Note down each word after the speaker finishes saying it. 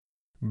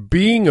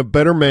Being a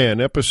Better Man,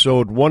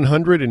 episode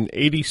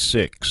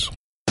 186.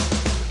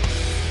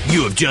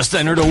 You have just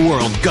entered a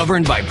world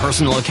governed by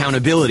personal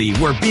accountability,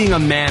 where being a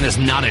man is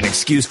not an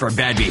excuse for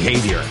bad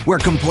behavior, where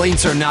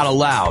complaints are not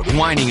allowed,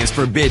 whining is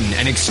forbidden,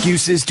 and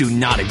excuses do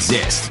not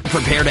exist.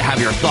 Prepare to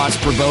have your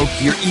thoughts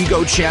provoked, your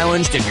ego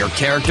challenged, and your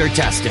character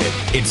tested.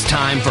 It's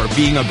time for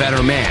Being a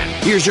Better Man.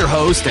 Here's your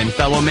host and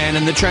fellow man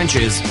in the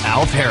trenches,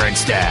 Alf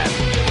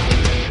Herigstad.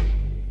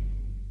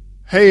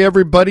 Hey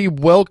everybody,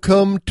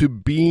 welcome to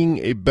Being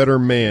a Better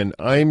Man.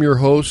 I am your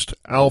host,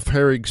 Alf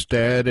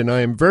Herigstad, and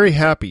I am very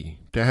happy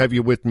to have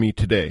you with me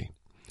today.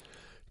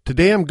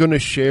 Today I'm going to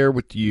share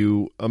with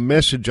you a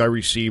message I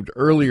received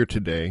earlier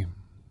today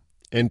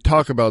and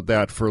talk about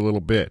that for a little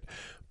bit.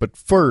 But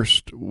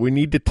first, we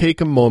need to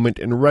take a moment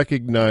and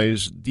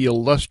recognize the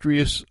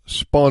illustrious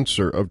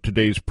sponsor of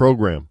today's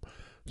program,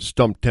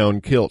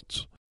 Stumptown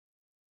Kilts.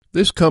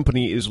 This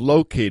company is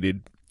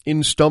located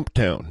in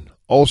Stumptown,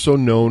 also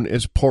known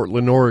as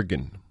Portland,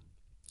 Oregon.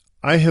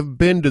 I have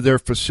been to their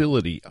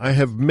facility. I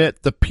have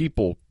met the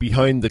people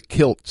behind the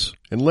kilts.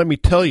 And let me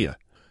tell you,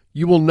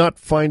 you will not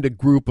find a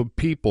group of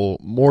people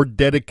more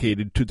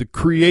dedicated to the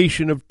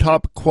creation of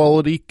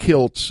top-quality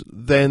kilts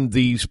than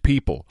these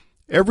people.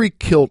 Every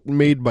kilt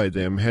made by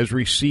them has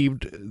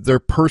received their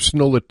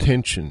personal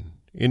attention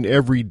in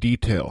every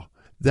detail.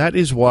 That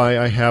is why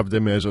I have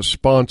them as a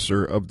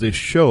sponsor of this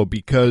show,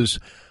 because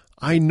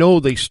I know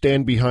they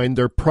stand behind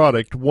their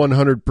product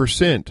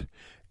 100%,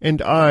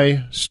 and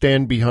I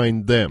stand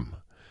behind them.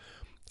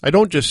 I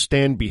don't just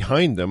stand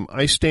behind them,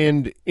 I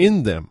stand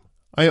in them.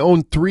 I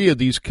own 3 of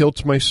these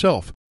kilts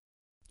myself.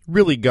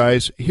 Really,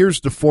 guys,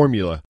 here's the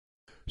formula.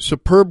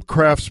 Superb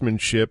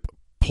craftsmanship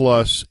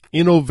plus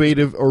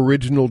innovative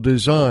original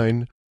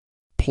design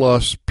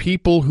plus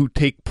people who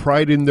take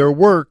pride in their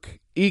work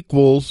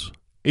equals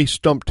a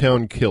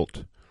Stumptown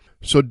kilt.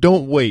 So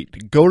don't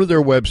wait. Go to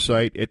their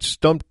website at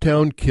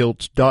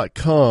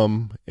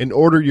stumptownkilts.com and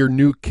order your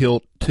new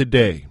kilt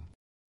today.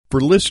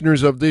 For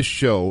listeners of this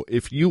show,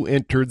 if you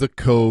enter the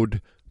code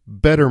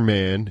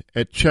BETTERMAN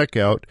at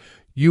checkout,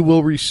 you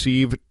will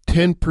receive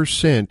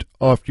 10%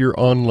 off your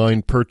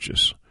online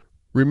purchase.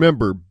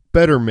 Remember,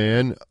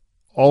 BETTERMAN,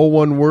 all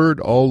one word,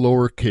 all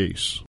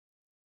lowercase.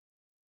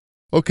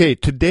 Okay,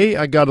 today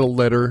I got a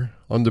letter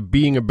on the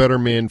Being a Better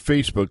Man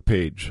Facebook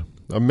page,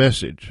 a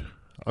message.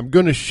 I'm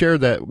going to share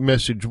that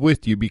message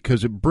with you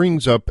because it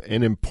brings up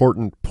an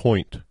important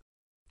point.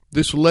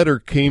 This letter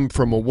came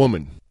from a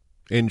woman,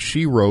 and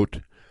she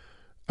wrote,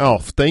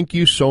 "Alf, thank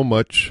you so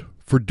much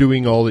for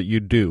doing all that you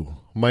do.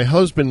 My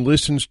husband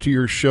listens to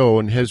your show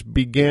and has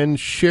began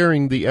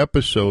sharing the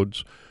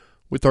episodes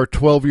with our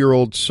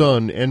 12-year-old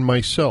son and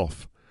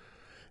myself.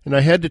 And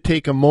I had to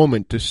take a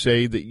moment to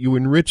say that you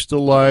enrich the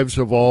lives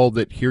of all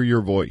that hear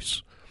your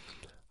voice.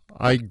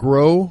 I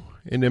grow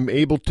and am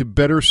able to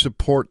better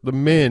support the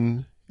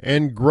men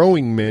and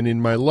growing men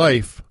in my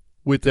life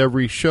with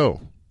every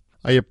show.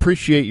 I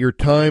appreciate your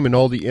time and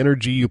all the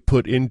energy you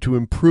put into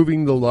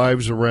improving the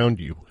lives around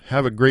you.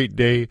 Have a great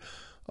day.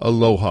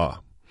 Aloha."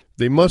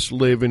 They must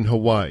live in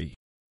Hawaii.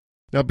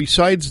 Now,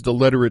 besides the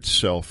letter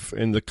itself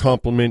and the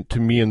compliment to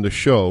me and the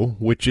show,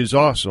 which is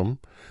awesome,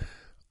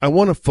 I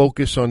want to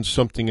focus on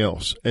something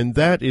else, and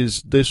that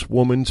is this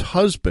woman's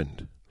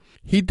husband.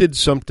 He did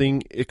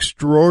something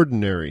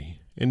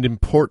extraordinary and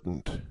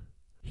important.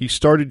 He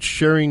started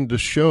sharing the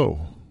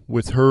show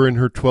with her and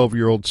her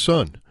 12-year-old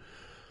son.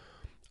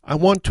 I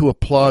want to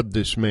applaud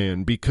this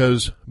man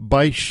because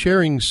by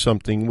sharing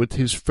something with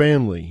his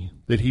family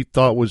that he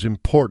thought was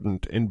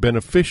important and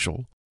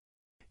beneficial,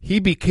 he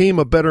became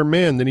a better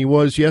man than he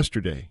was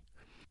yesterday.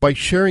 By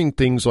sharing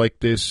things like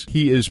this,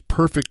 he is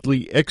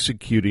perfectly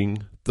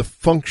executing the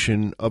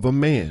function of a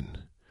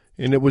man.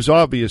 And it was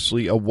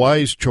obviously a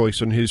wise choice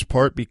on his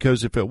part,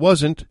 because if it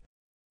wasn't,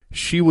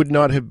 she would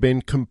not have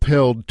been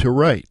compelled to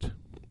write.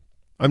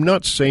 I'm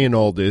not saying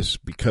all this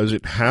because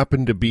it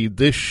happened to be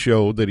this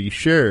show that he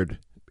shared.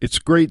 It's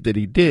great that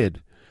he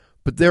did.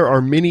 But there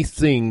are many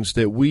things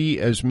that we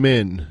as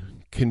men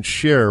can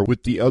share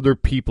with the other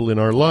people in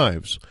our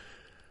lives.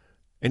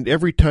 And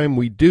every time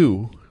we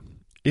do,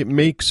 it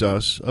makes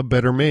us a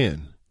better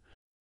man.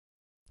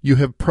 You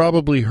have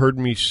probably heard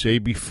me say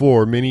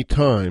before many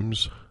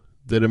times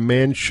that a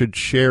man should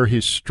share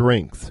his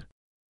strength.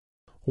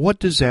 What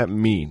does that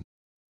mean?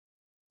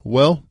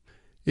 Well,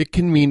 it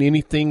can mean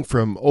anything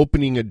from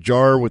opening a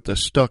jar with a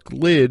stuck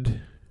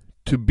lid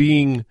to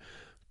being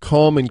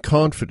calm and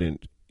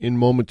confident in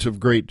moments of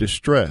great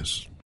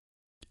distress.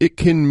 It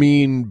can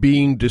mean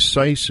being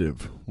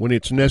decisive when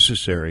it's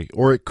necessary,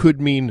 or it could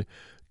mean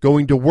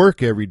going to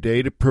work every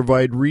day to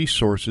provide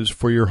resources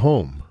for your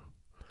home.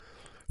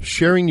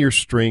 Sharing your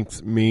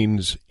strength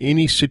means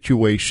any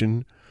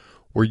situation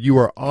where you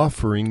are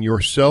offering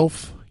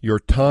yourself, your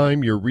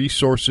time, your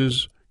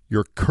resources,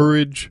 your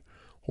courage,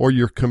 or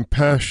your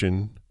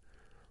compassion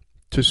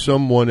to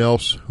someone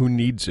else who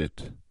needs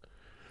it.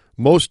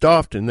 Most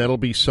often that'll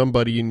be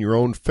somebody in your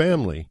own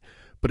family,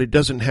 but it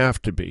doesn't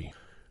have to be.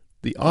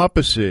 The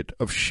opposite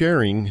of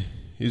sharing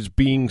is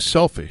being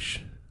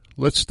selfish.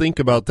 Let's think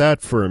about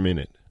that for a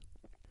minute.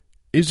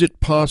 Is it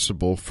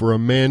possible for a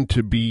man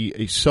to be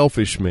a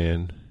selfish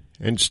man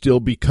and still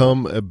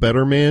become a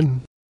better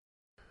man?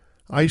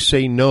 I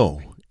say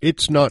no,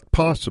 it's not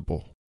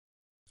possible.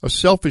 A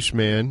selfish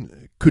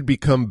man could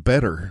become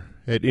better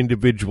at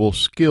individual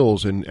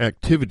skills and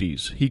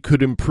activities. He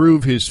could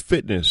improve his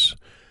fitness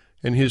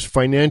and his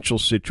financial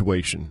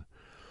situation.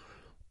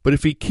 But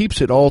if he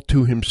keeps it all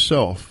to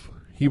himself,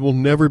 he will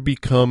never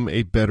become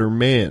a better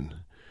man.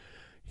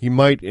 He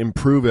might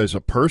improve as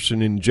a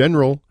person in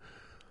general,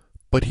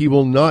 but he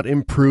will not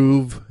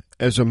improve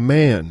as a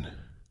man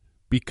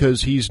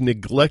because he's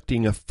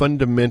neglecting a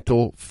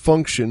fundamental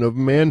function of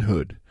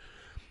manhood.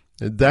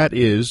 That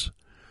is,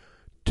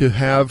 to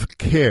have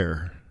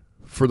care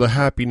for the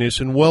happiness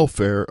and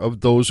welfare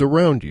of those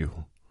around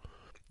you.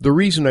 The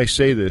reason I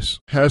say this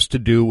has to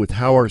do with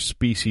how our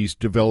species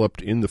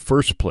developed in the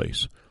first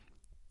place.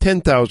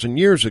 10,000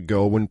 years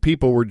ago, when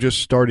people were just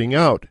starting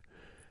out,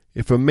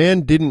 if a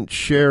man didn't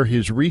share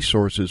his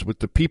resources with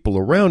the people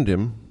around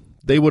him,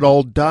 they would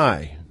all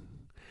die.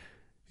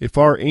 If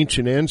our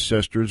ancient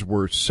ancestors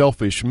were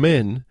selfish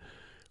men,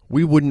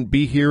 we wouldn't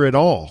be here at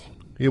all.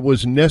 It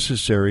was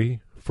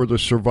necessary for the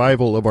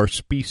survival of our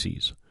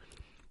species.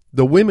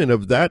 The women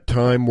of that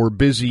time were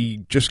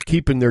busy just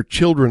keeping their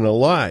children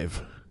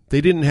alive. They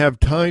didn't have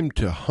time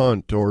to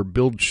hunt or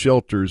build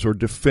shelters or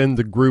defend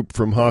the group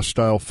from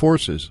hostile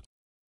forces.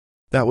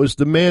 That was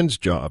the man's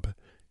job,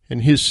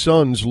 and his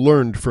sons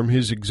learned from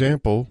his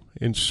example,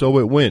 and so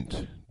it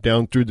went,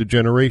 down through the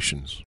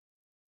generations.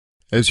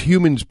 As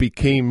humans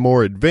became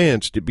more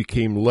advanced, it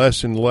became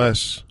less and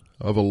less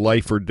of a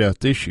life or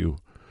death issue.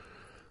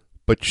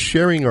 But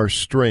sharing our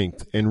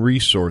strength and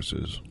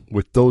resources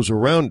with those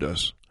around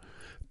us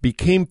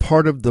became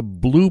part of the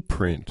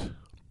blueprint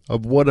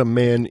of what a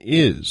man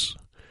is.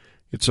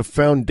 It's a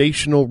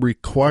foundational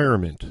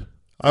requirement.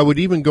 I would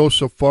even go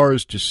so far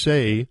as to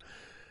say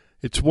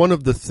it's one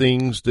of the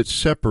things that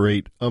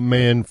separate a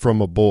man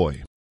from a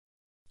boy.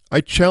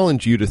 I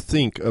challenge you to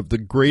think of the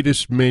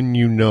greatest men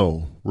you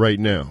know right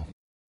now.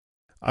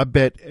 I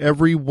bet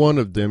every one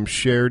of them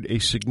shared a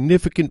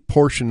significant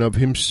portion of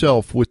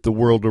himself with the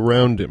world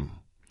around him.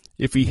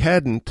 If he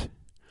hadn't,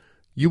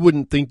 you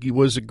wouldn't think he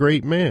was a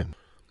great man.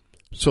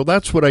 So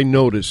that's what I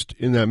noticed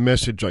in that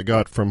message I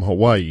got from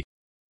Hawaii.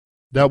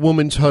 That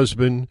woman's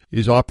husband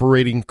is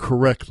operating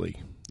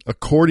correctly,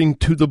 according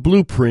to the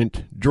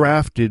blueprint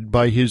drafted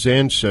by his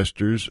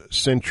ancestors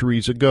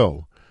centuries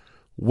ago.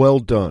 Well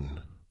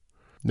done.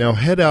 Now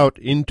head out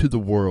into the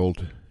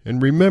world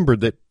and remember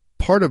that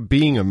part of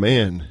being a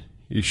man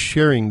is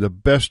sharing the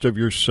best of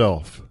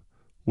yourself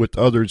with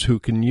others who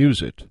can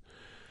use it.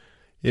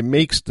 It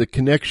makes the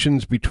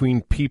connections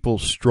between people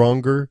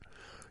stronger.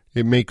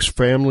 It makes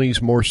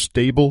families more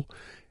stable.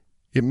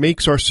 It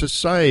makes our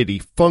society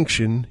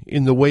function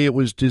in the way it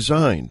was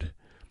designed.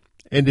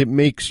 And it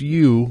makes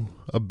you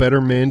a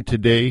better man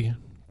today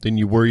than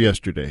you were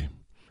yesterday.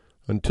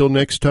 Until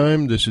next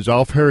time, this is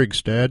Alf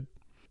Herigstad,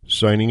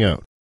 signing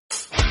out.